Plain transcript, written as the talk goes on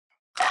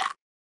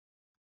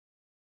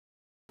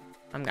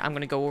I'm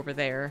gonna go over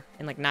there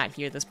and like not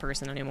hear this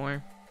person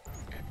anymore.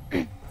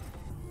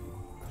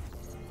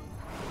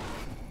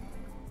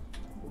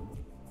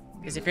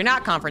 Because if you're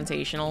not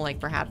confrontational, like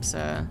perhaps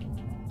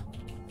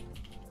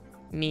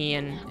me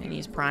and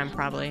he's Prime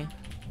probably,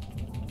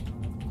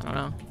 I don't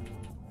know,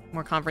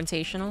 more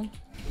confrontational,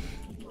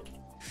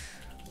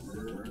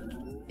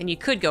 then you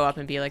could go up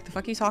and be like, the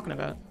fuck are you talking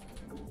about?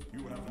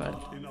 But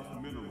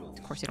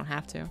of course you don't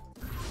have to.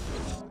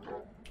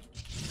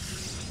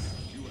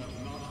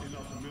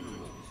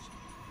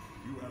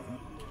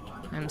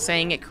 I'm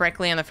saying it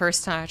correctly on the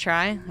first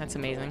try. That's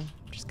amazing.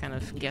 Just kind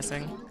of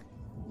guessing.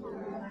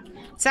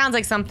 It sounds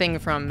like something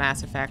from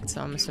Mass Effect, so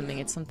I'm assuming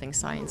it's something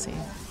sciencey.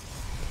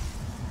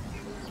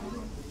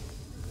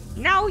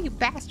 No, you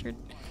bastard!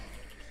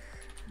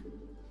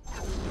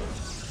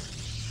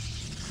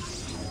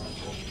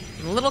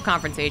 I'm a little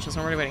confrontational, so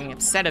I'm really getting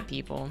upset at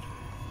people.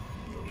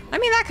 I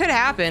mean, that could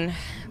happen,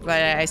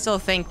 but I still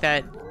think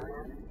that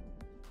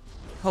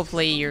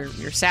hopefully you're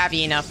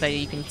savvy enough that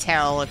you can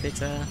tell if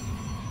it's a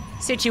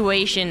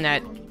situation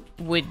that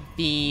would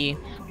be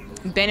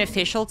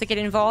beneficial to get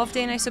involved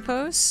in, I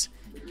suppose.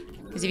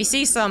 Because if you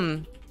see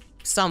someone,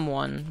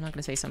 I'm not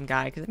gonna say some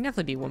guy, because it can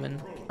definitely be a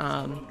woman.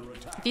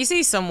 If you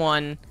see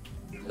someone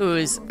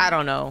who's, I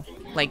don't know,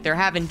 like they're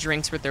having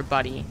drinks with their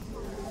buddies,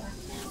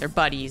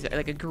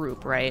 like a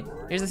group, right?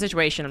 Here's the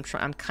situation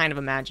I'm kind of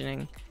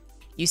imagining.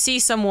 You see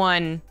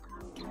someone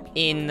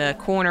in the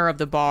corner of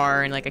the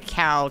bar and like a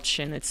couch,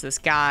 and it's this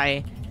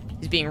guy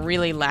who's being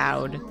really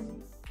loud,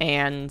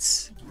 and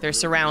they're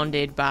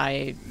surrounded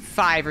by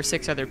 5 or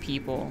 6 other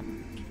people.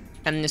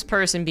 And this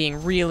person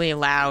being really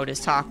loud is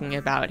talking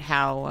about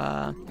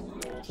how,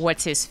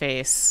 what's his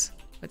face?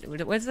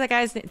 What's that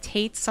guy's name?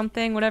 Tate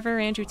something, whatever,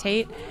 Andrew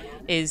Tate,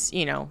 is,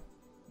 you know,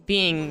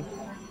 being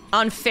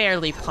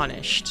unfairly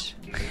punished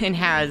and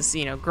has,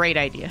 you know, great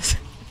ideas.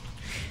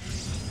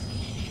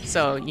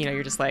 So, you know,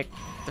 you're just like,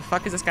 the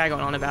fuck is this guy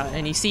going on about?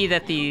 And you see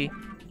that the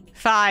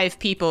 5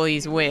 people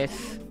he's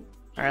with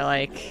are,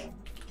 like,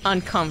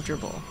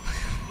 uncomfortable.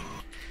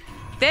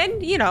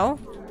 Then, you know,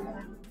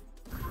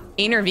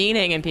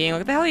 intervening and being like,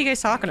 what the hell are you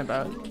guys talking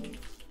about?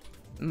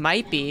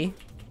 Might be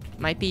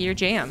your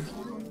jam.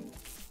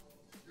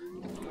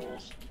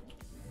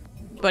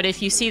 But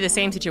if you see the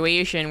same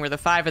situation where the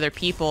 5 other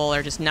people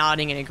are just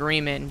nodding in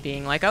agreement and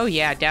being like, oh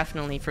yeah,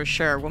 definitely, for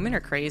sure, women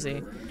are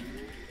crazy.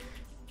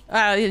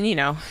 You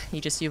know,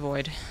 you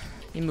avoid.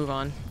 You move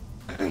on.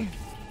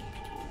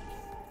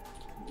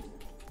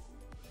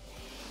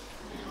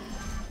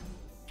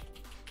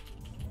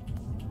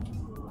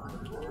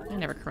 I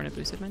never Chrono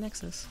boosted my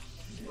Nexus.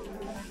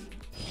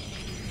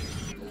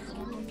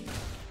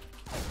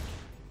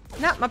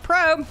 Not my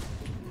probe!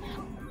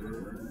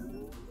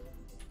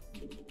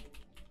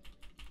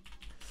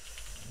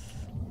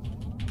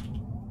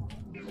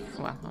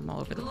 Wow, I'm all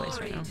over the place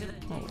right now.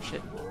 Holy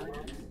shit.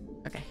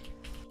 Okay.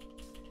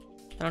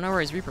 I don't know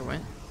where his Reaper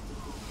went.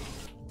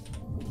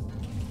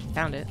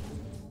 Found it.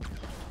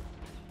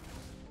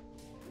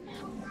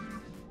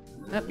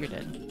 Oh, you're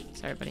dead.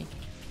 Sorry, buddy.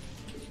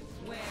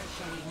 Where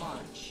shall we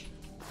march?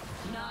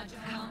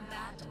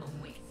 Combat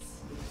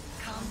awaits.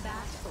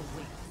 Combat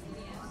awaits.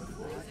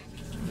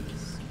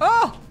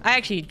 Oh! I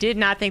actually did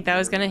not think that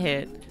was gonna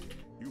hit.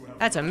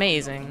 That's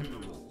amazing.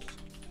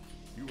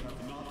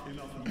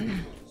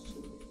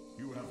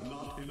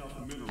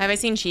 Have I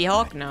seen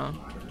She-Hulk? No.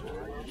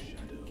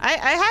 I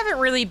haven't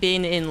really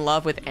been in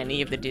love with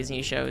any of the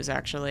Disney shows,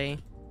 actually.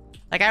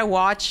 Like, I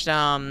watched,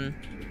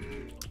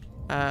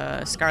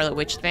 Scarlet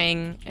Witch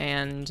thing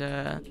and,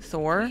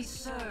 Thor.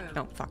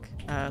 No, fuck.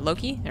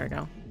 Loki? There we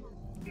go.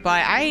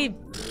 But I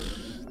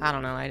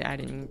don't know, I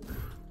didn't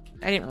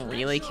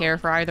really care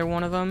for either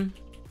one of them.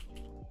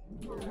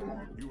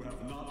 You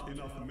have not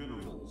enough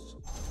minerals.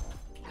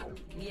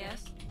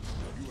 Yes.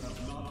 You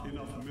have not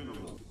enough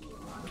minerals.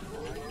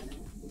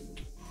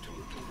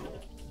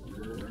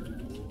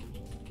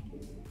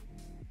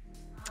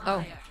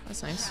 Oh,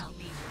 that's nice.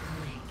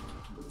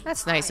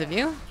 That's nice of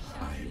you.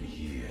 I'm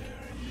here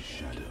in the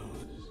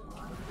shadows.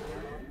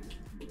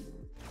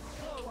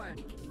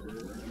 Forward.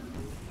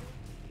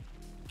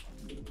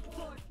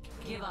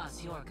 Give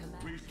us your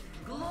command.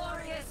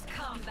 Glorious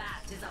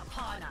combat is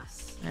upon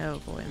us. Oh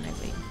boy, my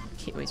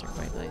gateways are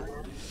quite light.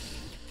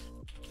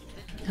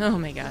 Oh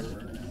my god.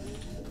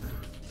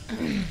 You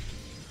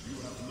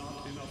have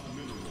not enough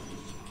minerals.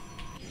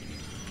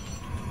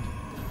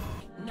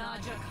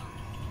 Naja.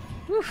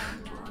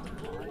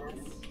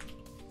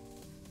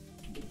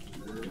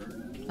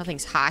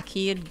 Nothing's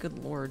hotkeyed.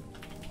 Good lord.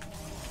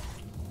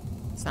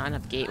 It's not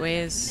enough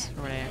gateways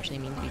for what I actually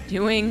mean to be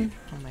doing.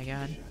 Oh my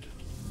god.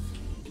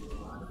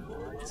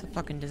 It's a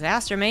fucking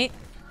disaster, mate.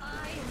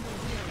 I am the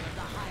will of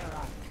the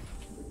hierarch.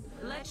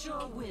 Let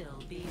your will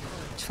be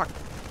heard. Fuck.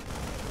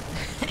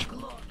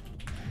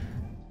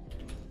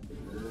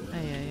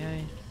 Ay, ay,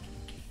 ay.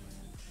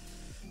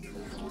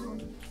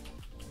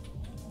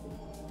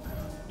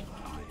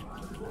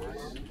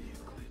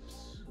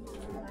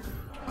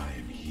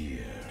 I'm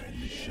here in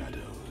the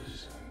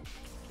shadows.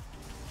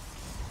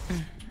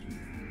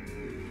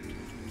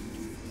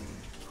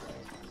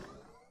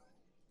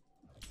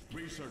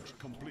 Research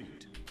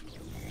complete.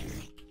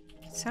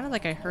 It sounded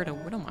like I heard a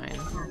widow mine,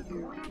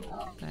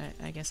 but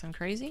I guess I'm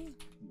crazy.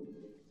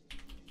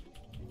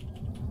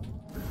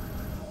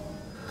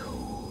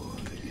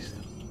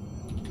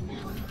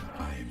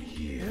 I am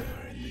here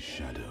in the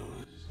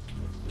shadows.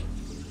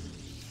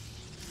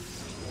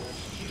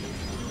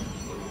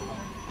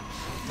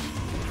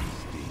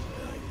 State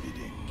thy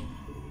bidding.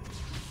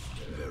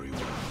 Very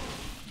well.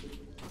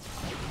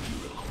 You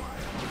require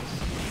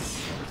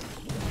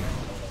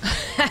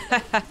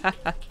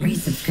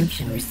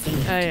Resubscription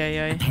received. Ay, ay,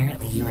 ay.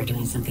 Apparently you are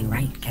doing something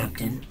right,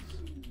 Captain.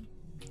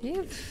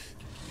 Yep.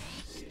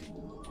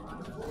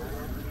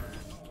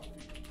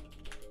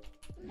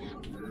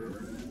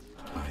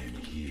 I am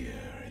here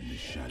in the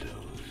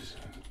shadows.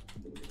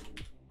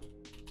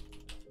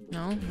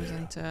 No,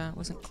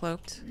 wasn't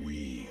cloaked.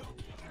 We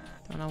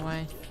Don't know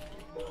why.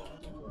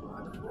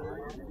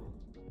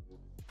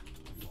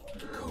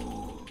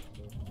 cold.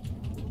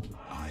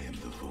 I am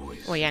the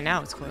voice. Well, yeah,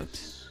 now it's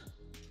cloaked.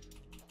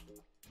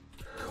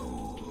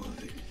 Cold.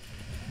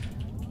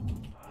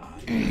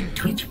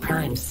 Twitch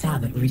Prime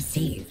sub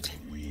received.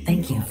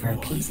 Thank you for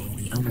appeasing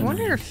the I overlord.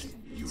 wonder if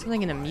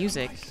something in the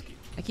music.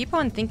 I keep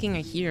on thinking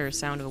I hear a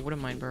sound of a widow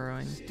mine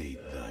burrowing. State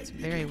thy It's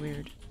very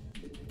weird.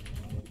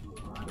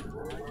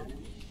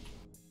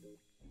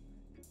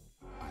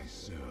 I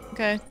serve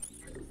Okay.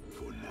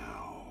 for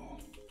now.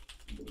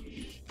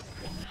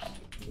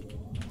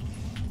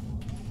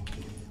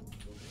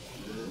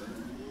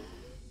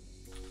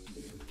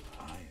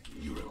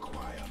 You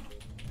require.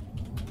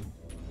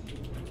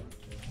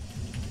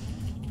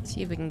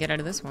 See if we can get out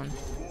of this one.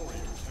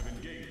 Warriors have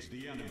engaged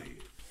the enemy.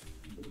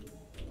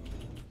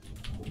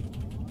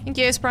 Thank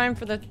you, Ace Prime,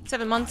 for the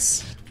 7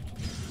 months.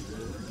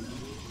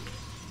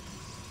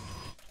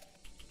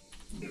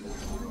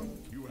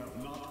 You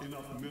have not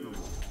enough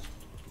minerals.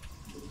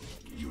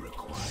 You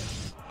require.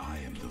 I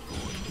am the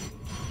void.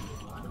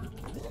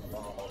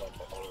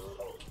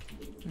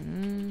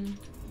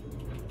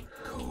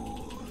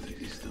 Cold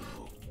is the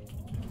void.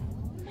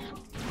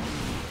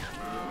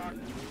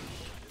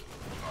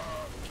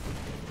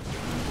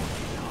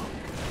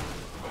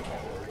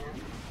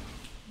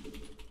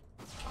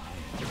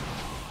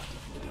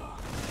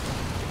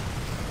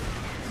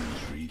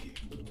 Intriguing.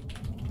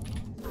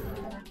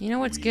 You know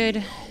what's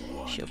good?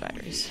 Shield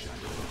batteries.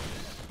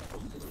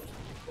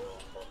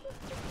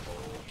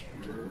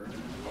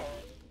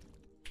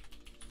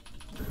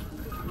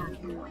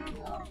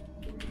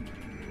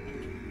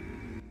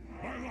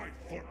 My life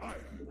for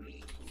iron.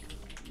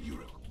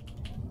 Europe.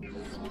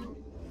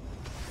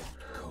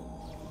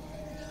 Cold.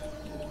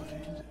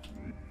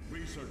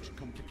 Research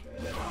complete.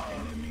 Let our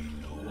enemy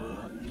know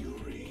our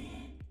fury.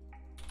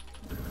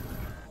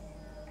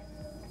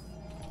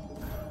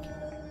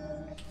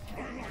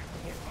 My life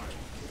for iron.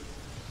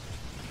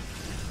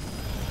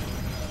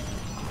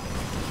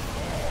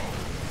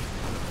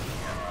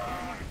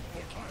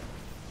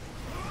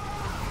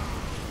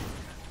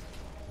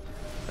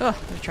 Ugh,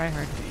 let's try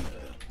hard.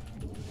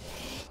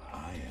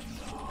 I am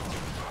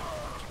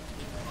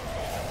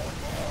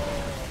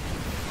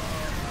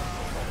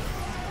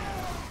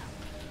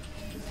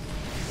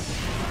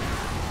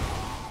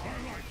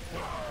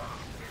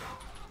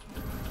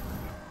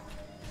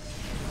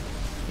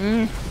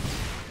the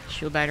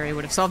Shield battery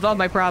would have solved all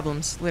my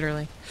problems,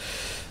 literally.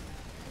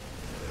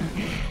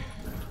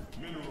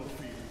 mineral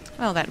field.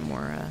 Well, that and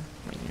more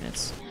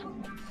units.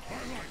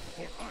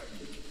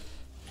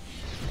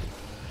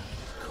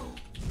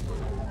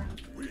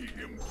 We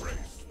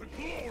embrace the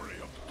glory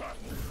of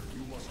battle.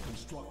 You must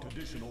construct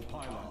additional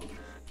pylons.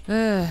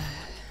 Ugh.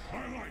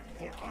 My life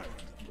for iron.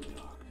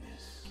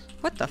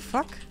 What the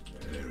fuck?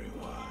 Very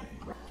wide.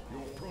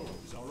 Your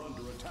probes are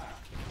under attack.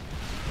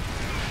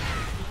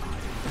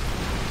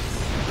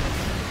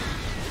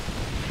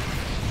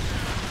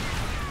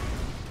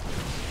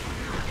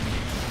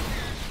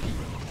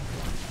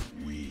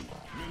 We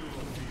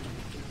mineral field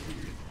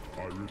depleted. I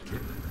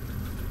return.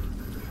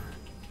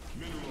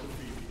 Mineral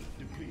field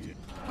depleted.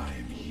 I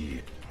am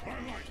here. My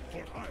life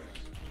for iron.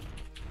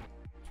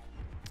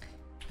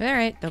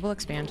 Alright, double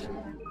expand.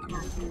 You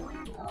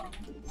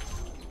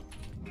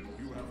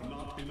have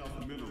not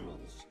enough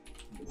minerals.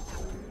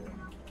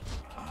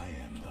 I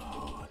am the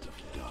heart of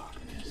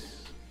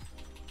darkness.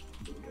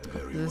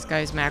 Very This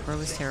guy's macro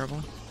is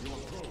terrible.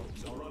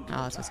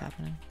 Oh, that's what's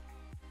happening.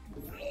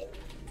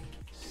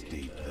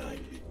 state thy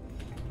bid.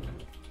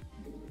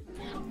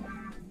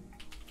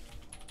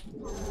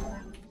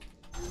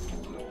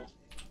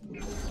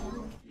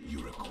 You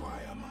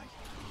require my.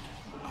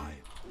 I.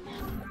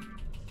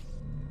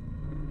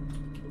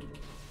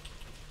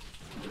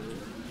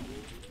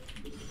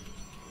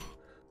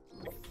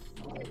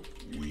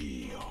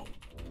 We are.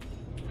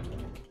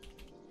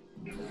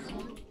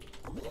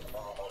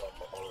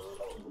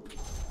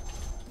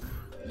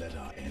 Let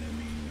our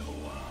enemy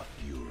know our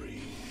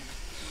fury.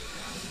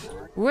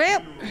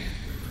 Well,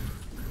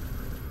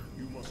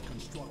 You must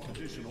construct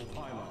additional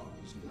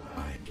pylons.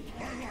 My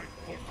life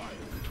for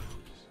iron.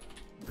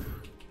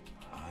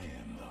 I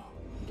am the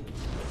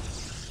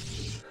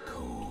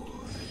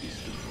cold is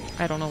the void.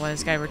 I don't know why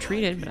this guy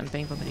retreated, but I'm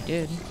thankful that he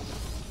did. You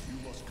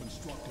must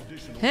construct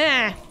additional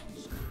Heh.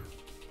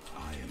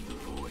 I am the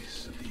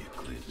voice of the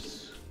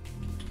eclipse.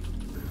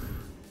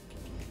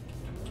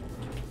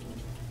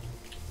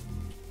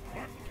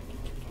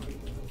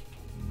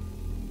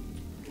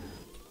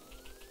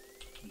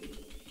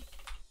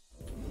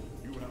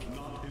 You have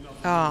not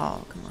enough.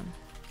 Oh, come on.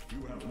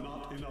 You have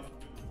not enough.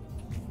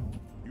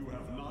 You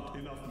have not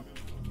enough.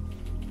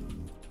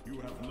 You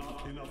have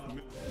not enough.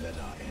 Let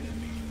our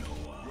enemy know.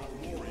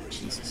 Your warriors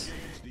Jesus.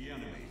 engage the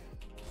enemy.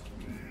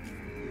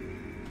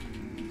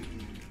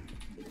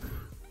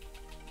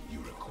 You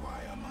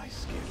require my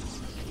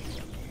skills.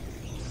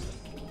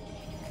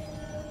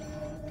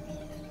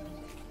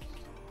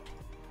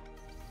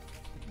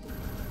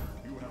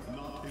 You have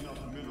not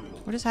enough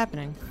minerals. What is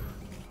happening?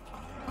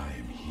 I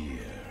am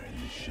here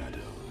in the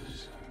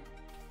shadows.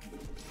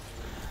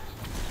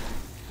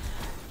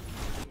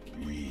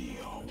 We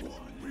are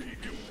one. We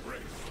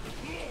embrace the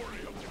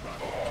glory of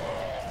battle.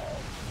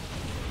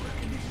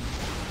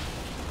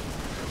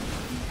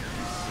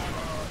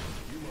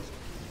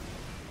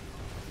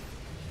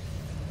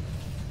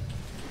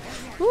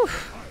 Whew.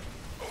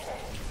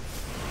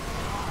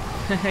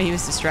 He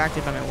was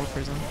distracted by my war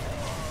prism.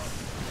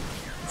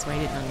 That's why he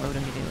didn't unload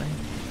immediately.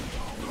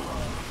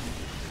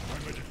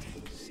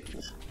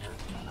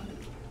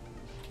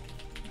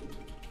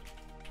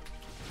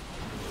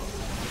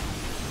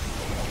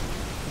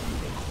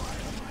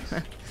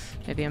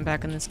 Maybe I'm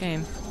back in this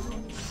game.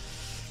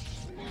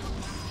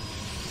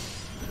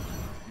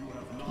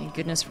 Thank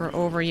goodness for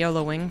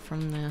over-yellowing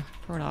from the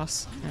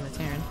Protoss and the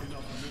Terran.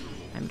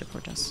 I'm the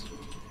Protoss.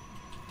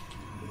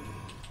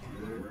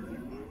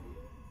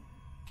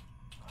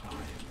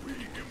 We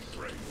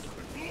embrace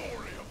the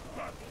glory of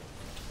battle.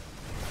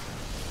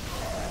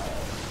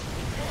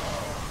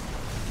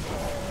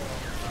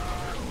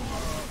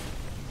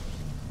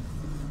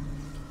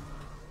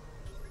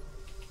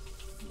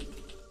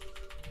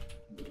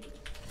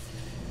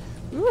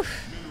 Oof.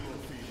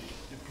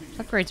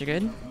 Upgrades are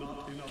good.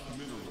 Not enough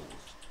minerals.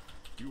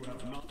 You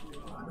have not.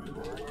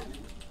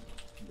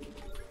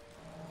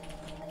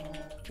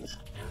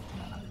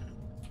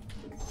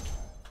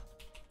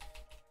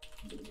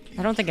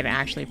 I don't think it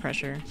actually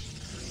pressure.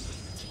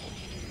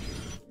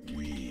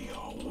 We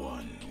are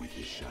one with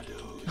the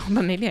shadows.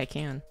 But maybe I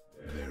can.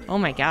 Oh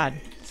my god.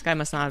 This guy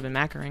must not have been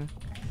macroing.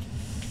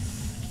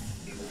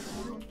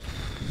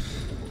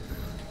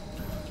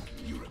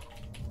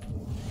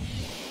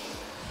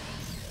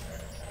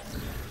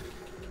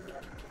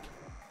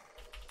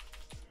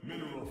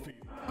 Mineral field.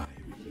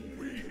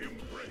 We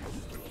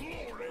embrace the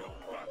glory of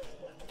battle.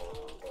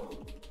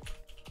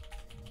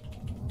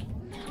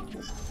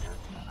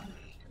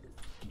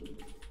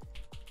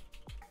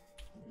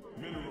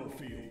 Mineral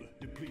field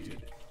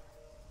depleted.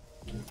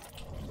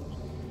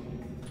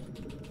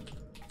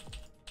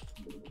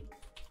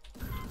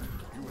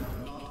 You have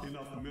not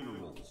enough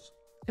minerals.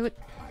 It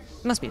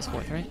must be his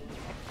fourth, right?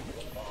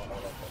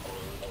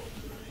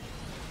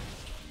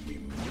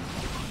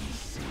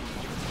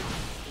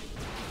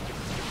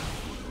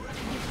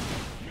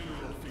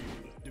 Mineral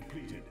field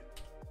depleted.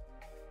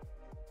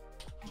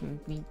 Can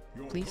we,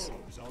 Your please?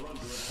 probes are under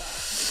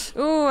attack.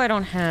 Ooh, I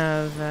don't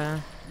have,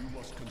 You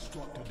must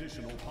construct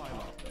additional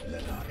pylons.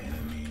 Let our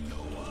enemy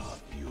know our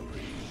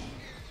fury.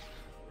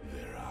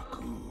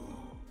 Veraku.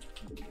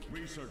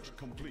 Research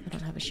complete. I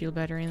don't have a shield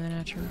battery in the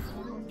natural.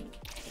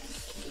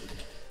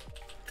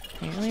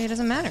 Apparently it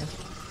doesn't matter.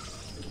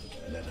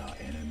 Let our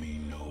enemy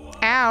know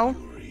our Ow!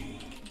 fury.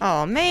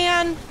 Oh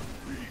man!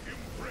 We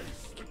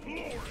embrace the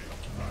glory of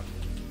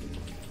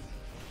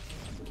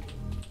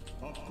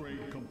battle.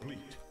 Upgrade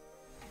complete.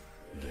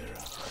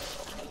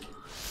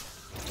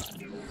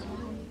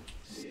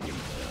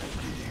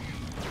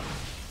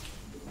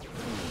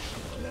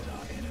 Let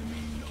our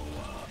enemy know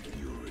our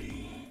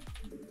fury.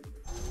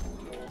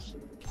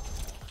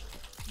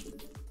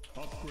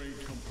 Upgrade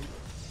complete.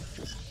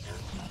 I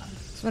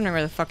was wondering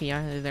where the fuck the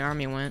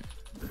army went.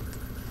 You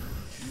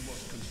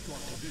must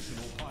construct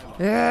additional pylons.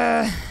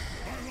 Ugh.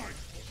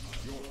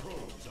 Your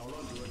probes are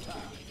under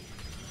attack.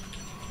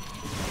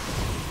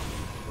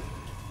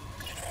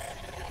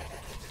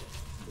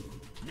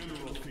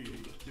 Mineral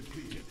field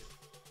depleted.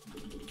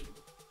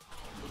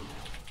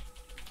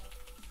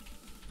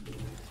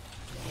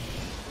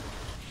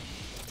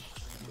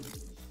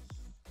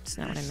 Is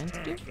that what I meant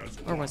to do?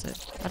 Or was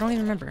it? I don't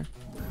even remember.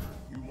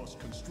 You must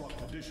construct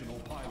additional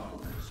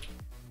pylons.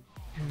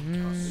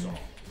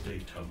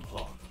 Data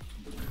block.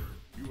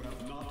 You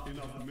have not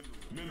enough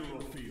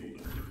mineral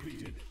field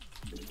depleted.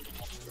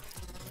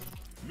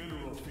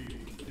 Mineral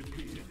field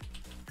depleted.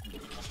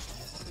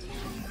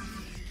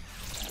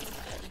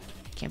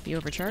 Can't be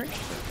overcharged.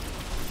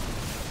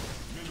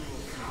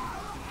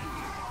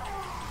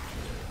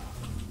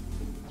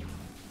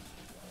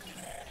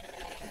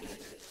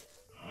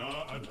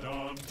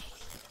 Adon.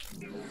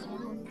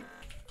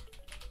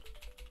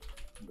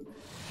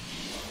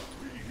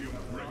 You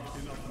have wrecked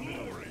enough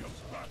glory of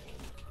battle.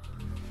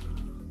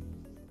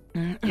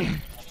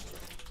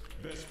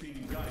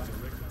 Vespine Geyser.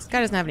 This guy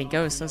doesn't have any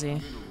ghosts, does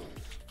he?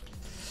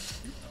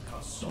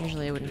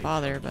 Usually I wouldn't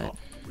bother, but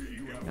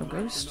no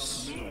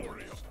ghosts.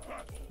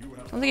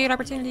 Don't think I get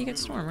opportunity to get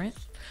Storm, right?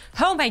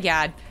 Oh my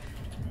god!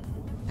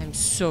 I'm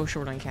so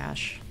short on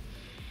cash.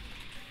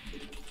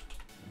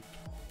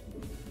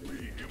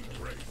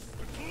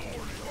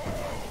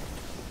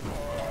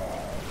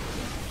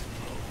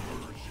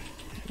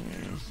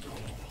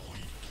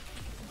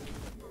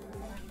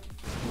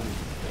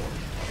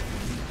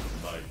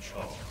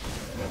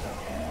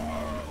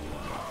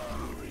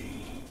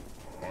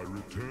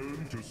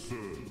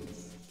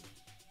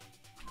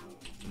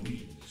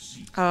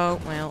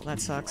 Oh, well, that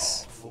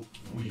sucks.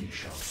 We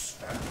shall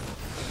stand.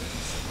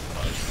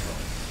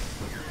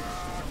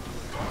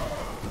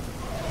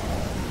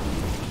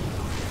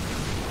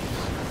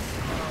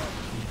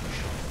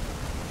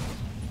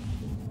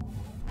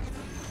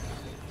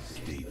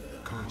 State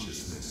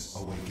consciousness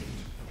awakened.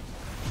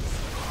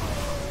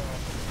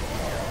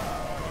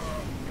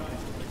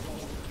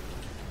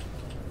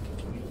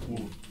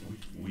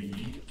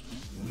 We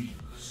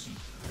seek.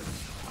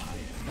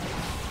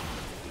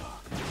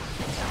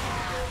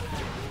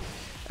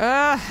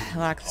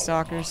 Lack of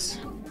stalkers.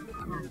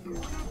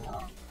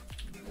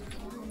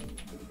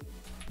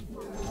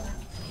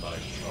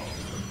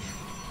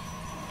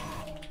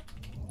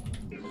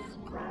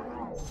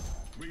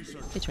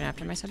 Bitch went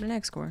after my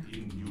 7x score.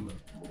 You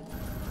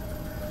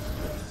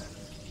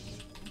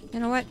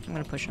know what? I'm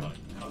gonna push him.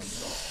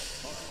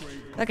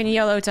 Fucking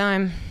yellow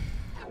time.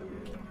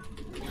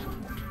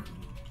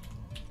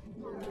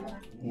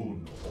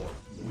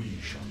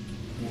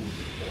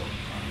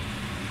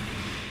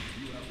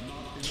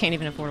 Can't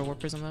even afford a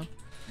Warp Prism though.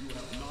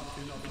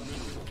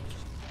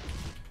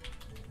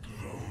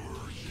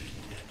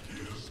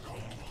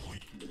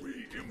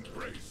 We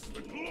embrace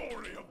the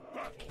glory of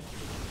battle.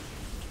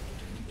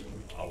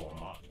 Our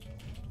mind.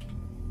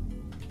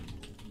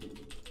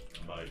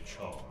 My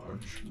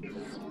charge.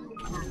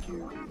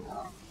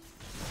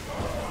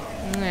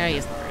 Yeah, he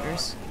has the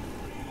Raiders.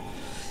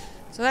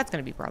 So that's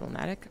gonna be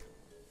problematic.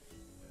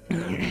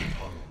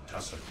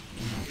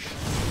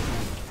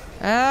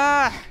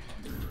 Ah!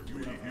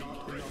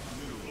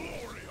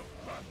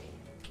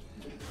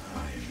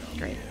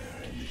 Great.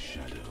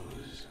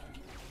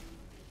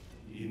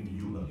 In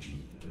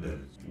unity,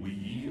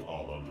 we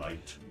are the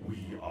light.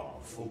 We are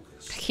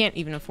focused. I can't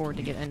even afford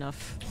to get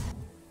enough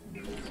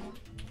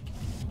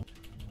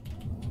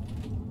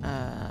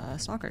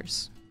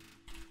stalkers.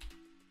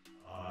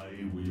 I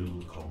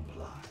will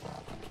comply.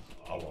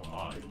 Our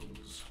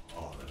minds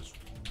are as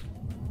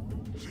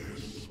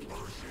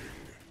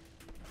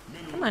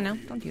Come on now,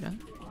 don't do that.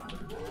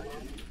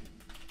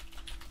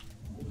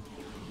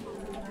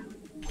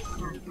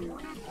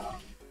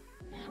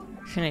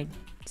 Can I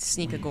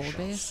sneak a gold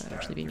base? That would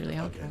actually be really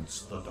helpful.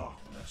 against the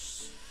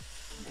darkness.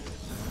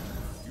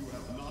 You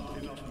have not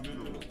enough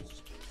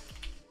minerals.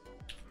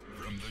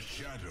 From the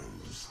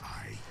shadows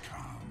I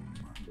come.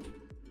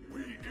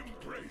 We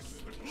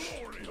embrace the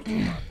glory of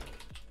battle.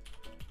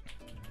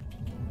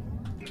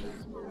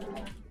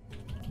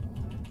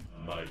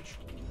 My choice.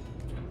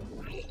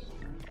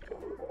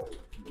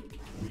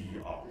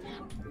 We are.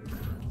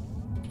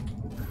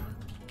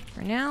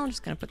 For now, I'm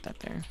just gonna put that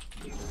there.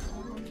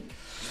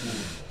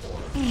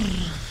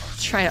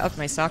 Try to up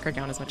my soccer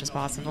count as much as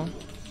possible.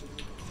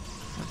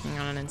 Working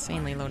on an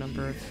insanely low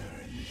number of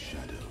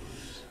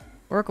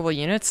workable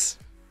units.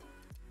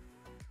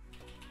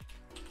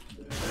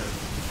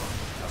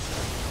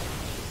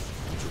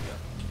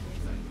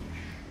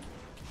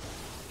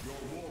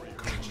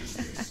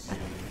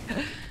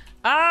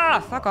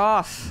 Ah, fuck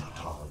off.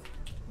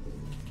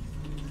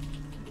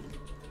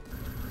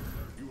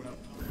 You have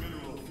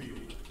mineral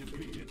field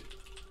depleted.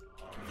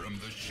 From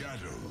the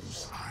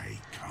shadows I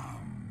come.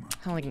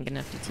 I don't think I can get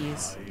enough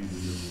DTs.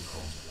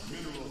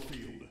 Mineral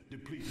field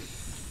depleted.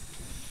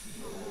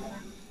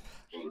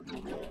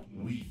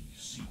 We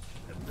seek.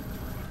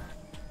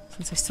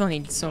 Since I still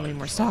need so many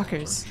more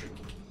stalkers. Here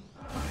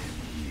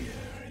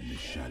in the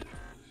shadows.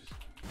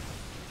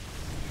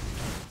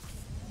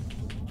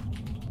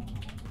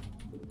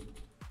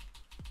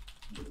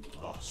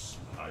 Thus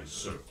I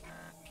serve.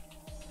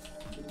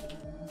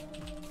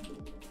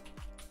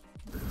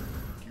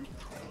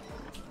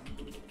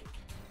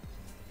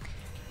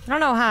 I don't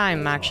know how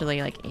I'm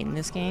actually like in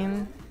this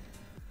game.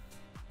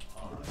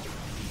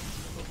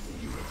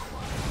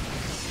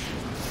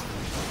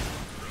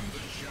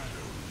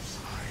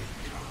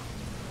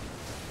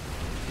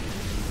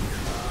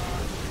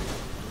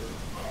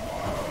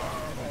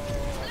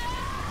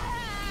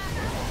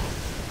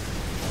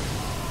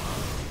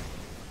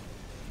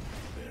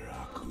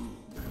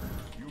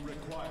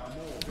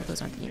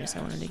 Those aren't the units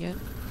I wanted to get.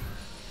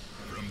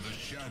 From the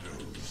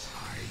shadows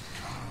I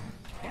come.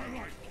 I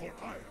like for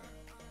hire.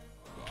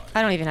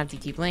 I don't even have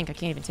DT Blink. I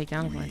can't even take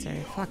down the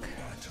planetary. Fuck.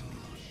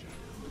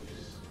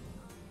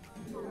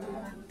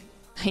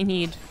 I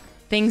need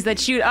things that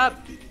shoot up.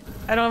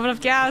 I don't have enough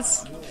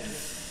gas.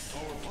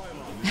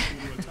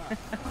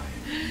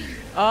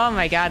 Oh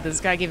my god,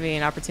 this guy gave me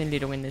an opportunity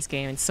to win this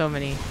game in so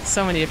many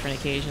different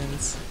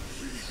occasions.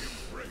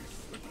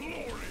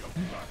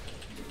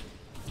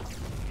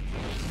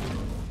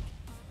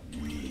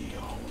 We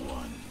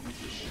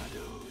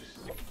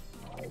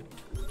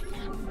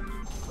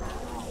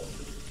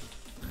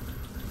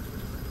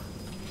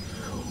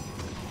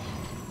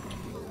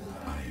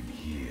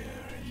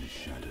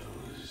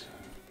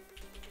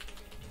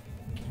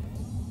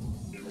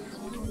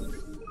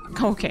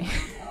Okay.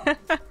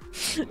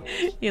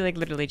 He like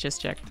literally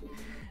just checked.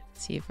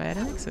 See if I had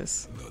a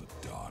nexus. The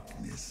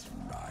darkness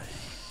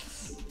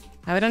rises.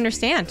 I would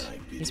understand.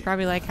 He's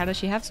probably like, how does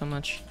she have so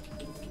much?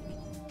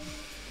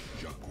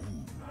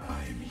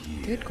 I am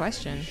here. Good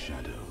question.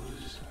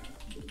 Shadows.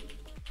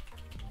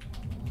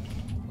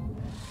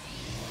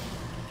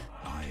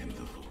 I am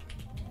the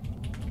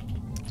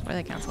That's why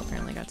the council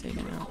apparently got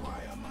taken out.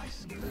 fire my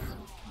spirit.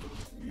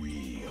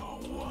 We are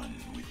one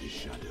with the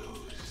shadows.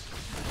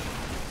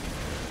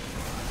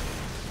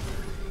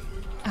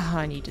 Oh,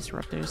 I need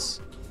disruptors.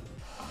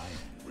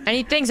 I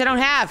need things I don't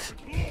have.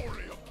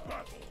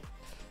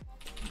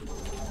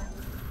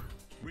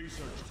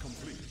 Research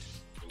complete.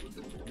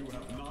 You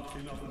have not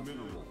enough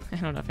minerals. I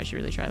don't know if I should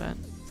really try that.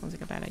 Sounds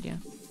like a bad idea.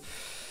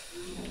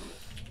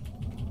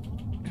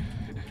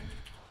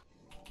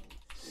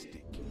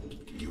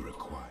 You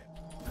require.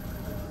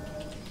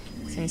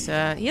 Since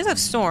he does have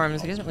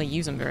storms, he doesn't really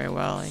use them very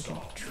well. I could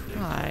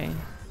try.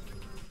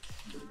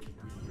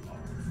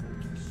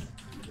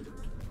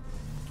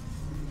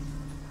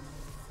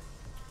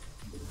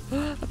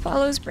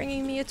 Apollo's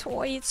bringing me a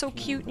toy. It's so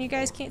cute, and you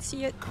guys can't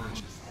see it.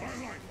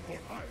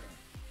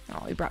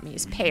 Oh, he brought me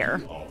his pear.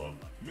 Mineral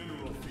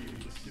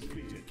field is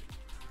depleted.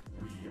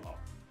 We are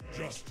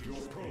just your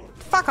probe.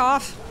 Fuck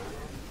off!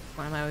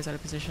 Why am I always out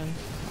of position?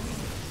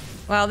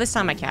 Well, this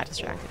time my cat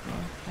distracted me.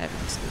 I have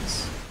an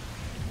excuse.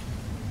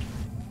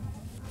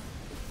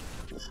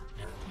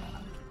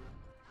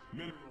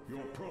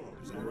 Your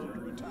probes are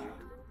under attack.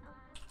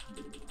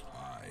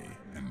 I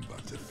am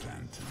but a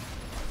phantom.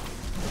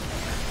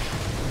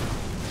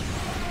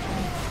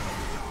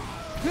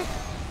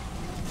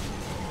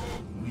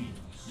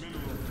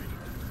 Mineral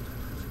field.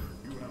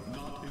 You have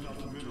not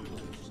enough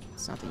minerals.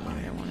 It's not the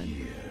unit I wanted.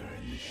 Here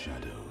in the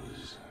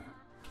shadows.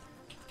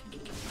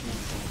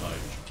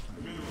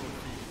 Mineral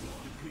field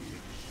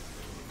depleted.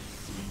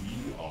 We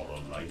are the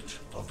light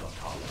of the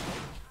tower.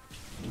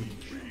 We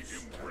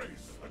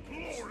embrace the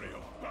glory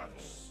of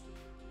battle.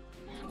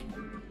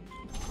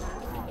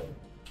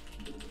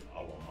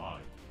 Our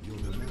mind. You're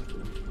the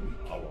man.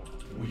 Our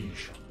we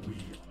shall, we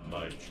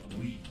might,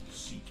 we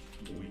seek,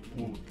 we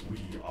would, we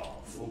are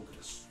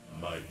focused.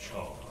 My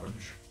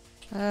charge.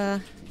 I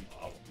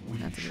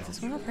have to get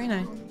this one up, ain't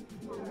I?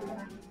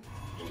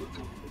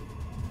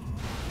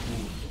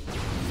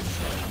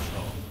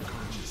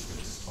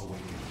 Consciousness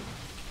awakened.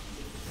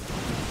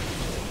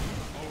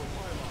 Our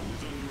pylon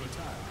is under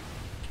attack.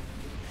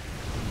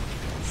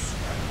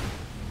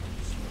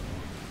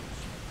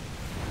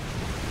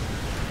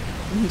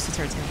 He used to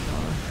turn into a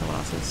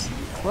Colossus.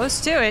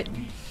 Close to it.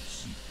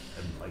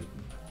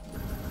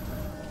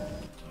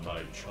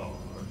 My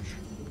charge.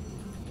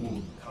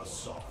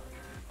 Kassar.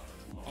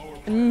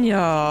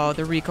 No,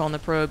 the recall on the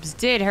probes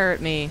did hurt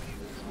me.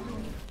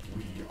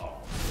 We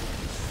are.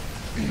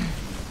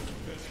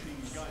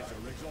 Vesting geyser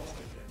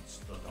exhausted.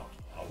 The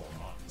our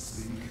minds.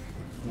 Think,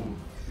 would,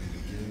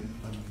 begin,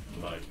 and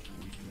light.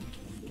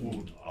 We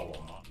would our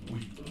mind. We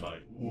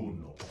light would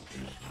not.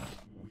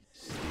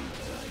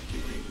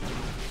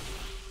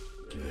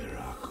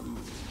 Veraku.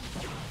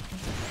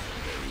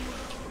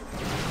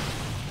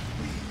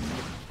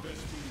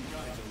 Vesting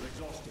geyser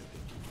exhausted.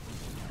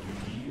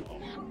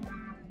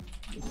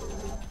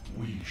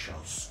 We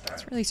shall stand.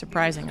 It's really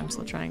surprising I'm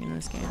still trying in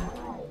this game. I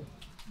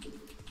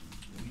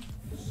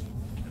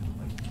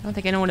don't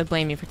think anyone would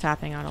blame me for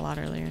tapping out a lot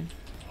earlier.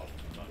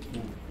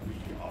 You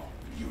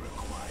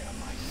require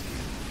my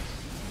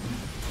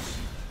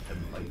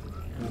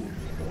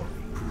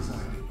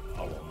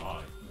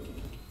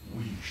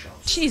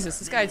Jesus,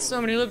 this guy had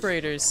so many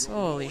liberators.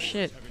 Holy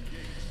shit.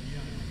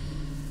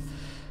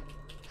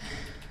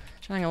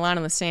 Drawing a line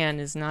in the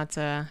sand is not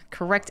a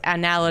correct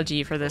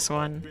analogy for this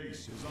one.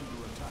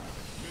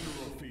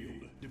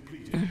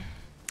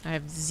 I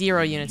have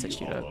 0 units that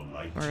shoot up,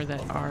 or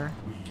that are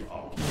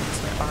units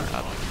that are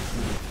up.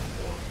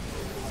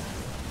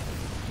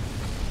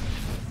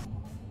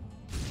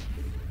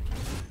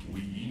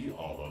 We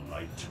are the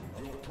light.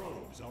 Your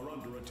probes are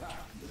under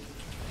attack.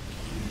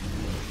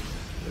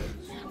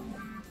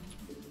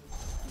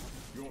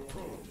 Your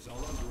probes are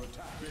under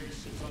attack.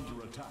 Base is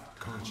under attack.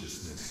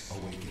 Consciousness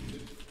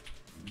awakened.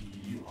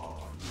 We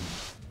are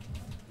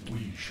new.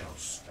 We shall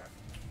stand.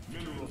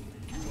 Mineral,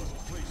 you must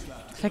place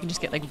that. If I can just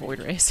get like Void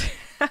Rays.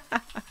 Our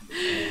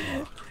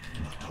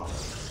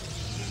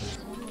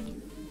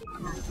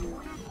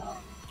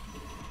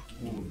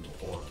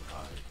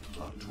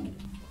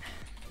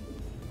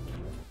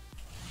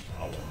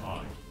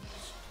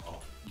minds are.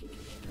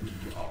 We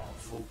are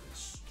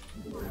focused.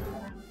 We are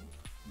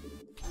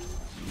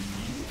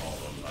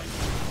the light of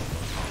the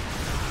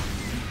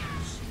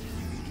powers.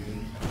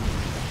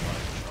 My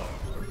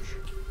charge.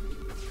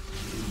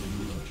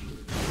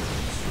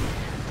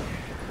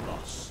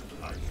 Thus,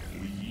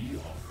 we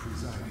are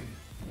presiding.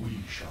 We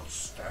shall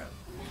stand.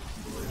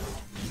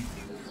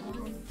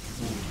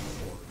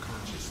 For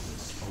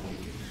consciousness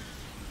awakening.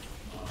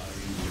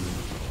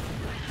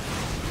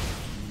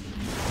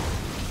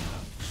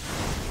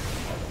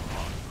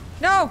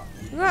 No!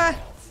 Ah.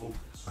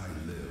 I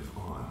live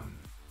on.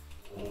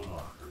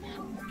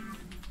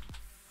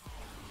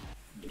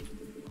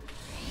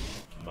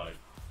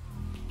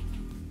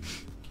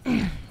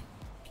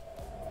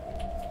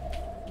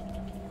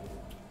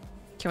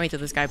 Can't wait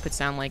till this guy puts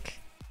down, like,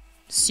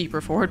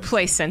 super forward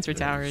place sensor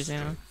towers, you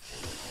know?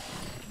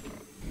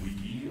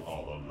 We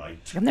are the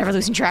light. I'm never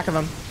losing track of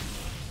him.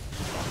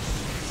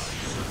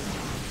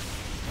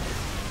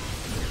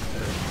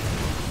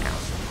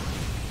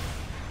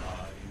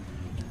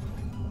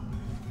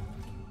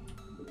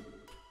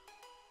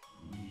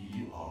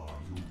 We are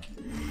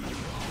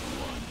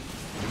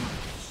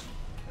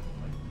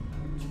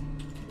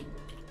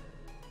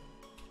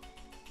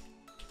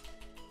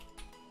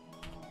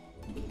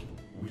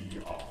we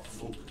are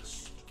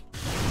focused.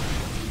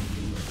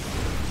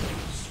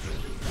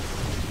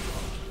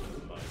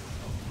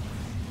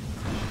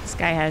 This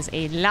guy has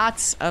a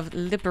lot of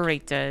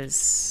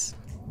liberators.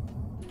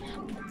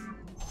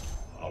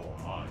 Our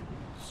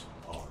minds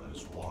are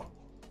as one.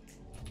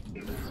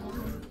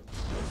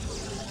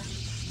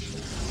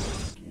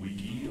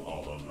 We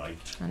are the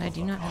light. And I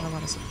do not have a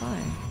lot of supply.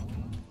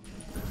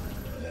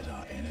 Let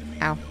our enemy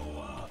Ow. know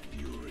our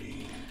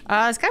fury.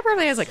 This guy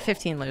probably has like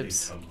 15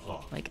 loops.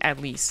 Like, at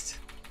least.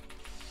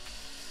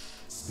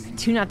 I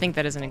do not think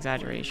that is an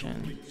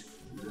exaggeration.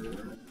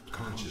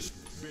 Conscious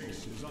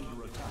base is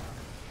under attack.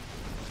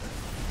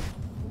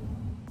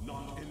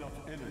 Not enough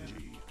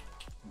energy.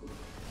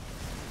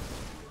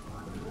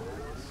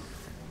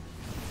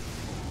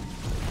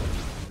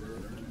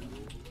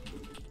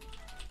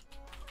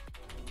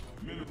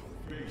 Middle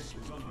base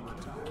is under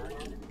attack.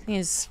 Thing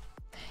is,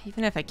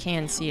 even if I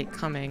can see it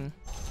coming,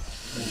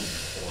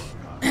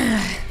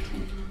 I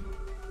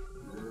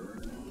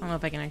don't know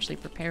if I can actually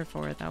prepare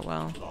for it that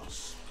well.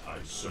 Thus I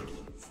serve.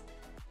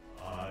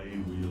 I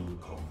will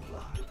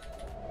comply.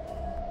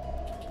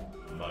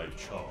 My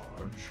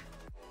charge.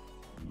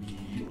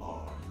 We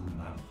are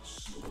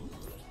unanimous.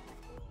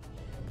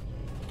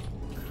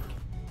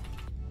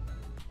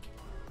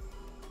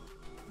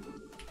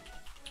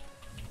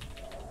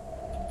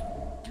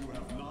 You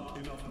have not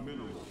enough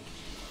minerals.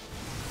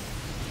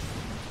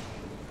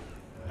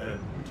 And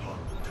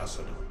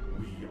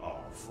we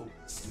are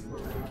focused.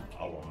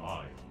 Our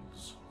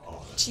minds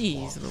are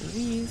Jeez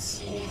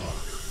Louise.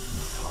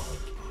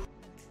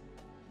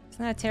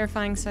 Isn't that a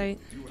terrifying sight?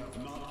 You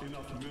have not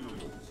enough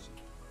minerals.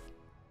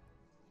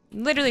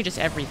 Literally just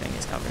everything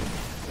is covered.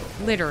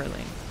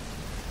 Literally.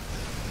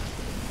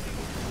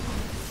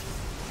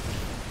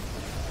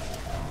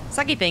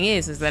 Sucky thing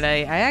is that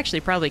I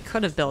actually probably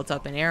could have built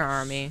up an air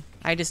army.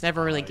 I just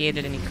never really gave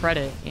it any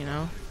credit, you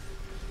know?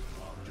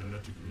 Our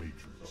genetic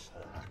matrix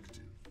are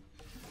active.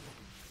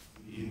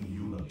 In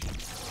unity.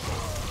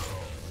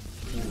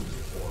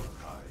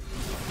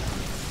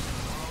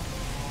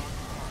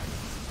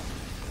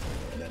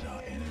 Let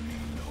our enemy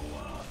know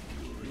our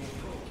fury. Your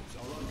probes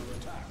are under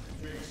attack.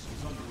 Base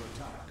is under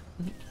attack.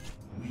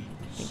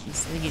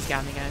 I think he's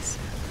got me, guys.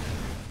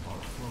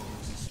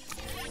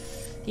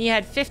 He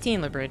had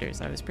 15 liberators.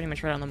 I was pretty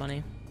much right on the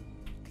money.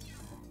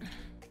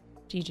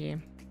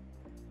 GG.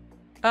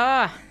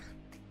 I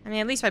mean,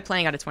 at least by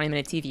playing out a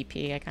 20-minute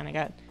TVP, I kind of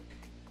got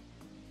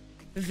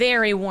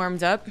very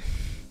warmed up.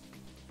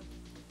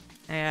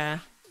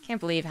 I can't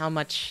believe how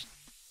much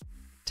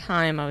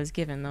time I was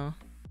given, though.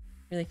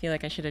 Really feel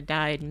like I should have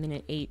died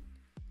minute 8.